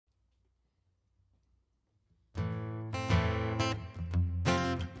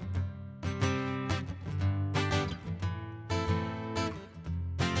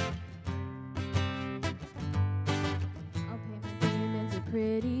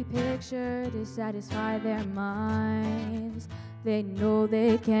pretty picture to satisfy their minds. They know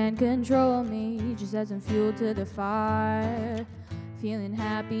they can't control me, just add some fuel to the fire. Feeling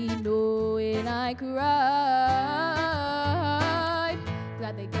happy knowing I cried.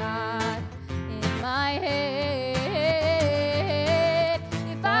 Glad they got in my head.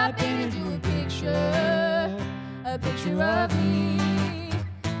 If I painted you a picture of me,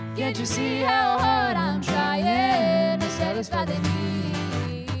 can't you see how hard I'm trying to satisfy the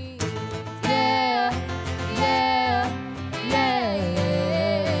needs? Yeah, yeah, yeah,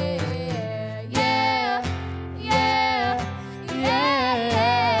 yeah, yeah, yeah.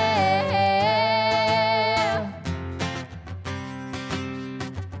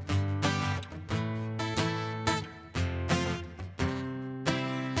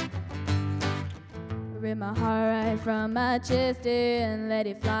 Rip my heart right from my chest and let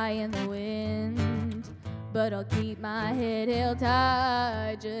it fly in the wind. But I'll keep my head held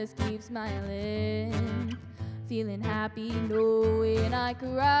high, just keep smiling. Feeling happy knowing I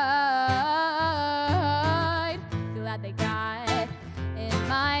cried. Glad they got in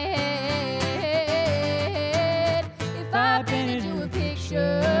my head. If I painted you a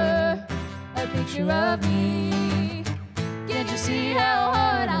picture of me, can't you see how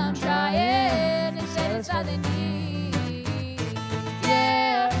hard I'm trying to satisfy the needs?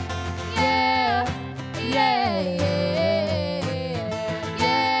 Yeah, yeah, yeah, yeah,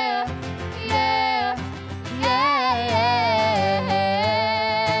 yeah, yeah, yeah.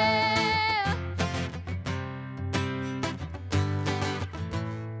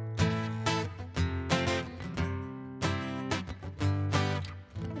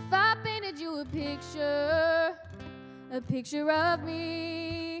 If I painted you a picture of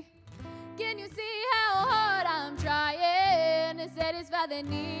me, can you see how hard I'm trying to satisfy the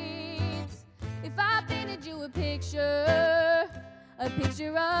needs? If I painted you a picture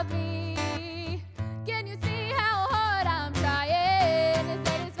of me, can you see how hard I'm trying to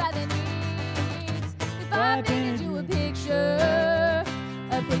satisfy the needs? If I painted you a picture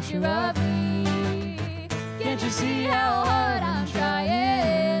of me, can't you see how hard I'm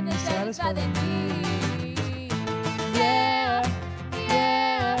trying to satisfy the needs?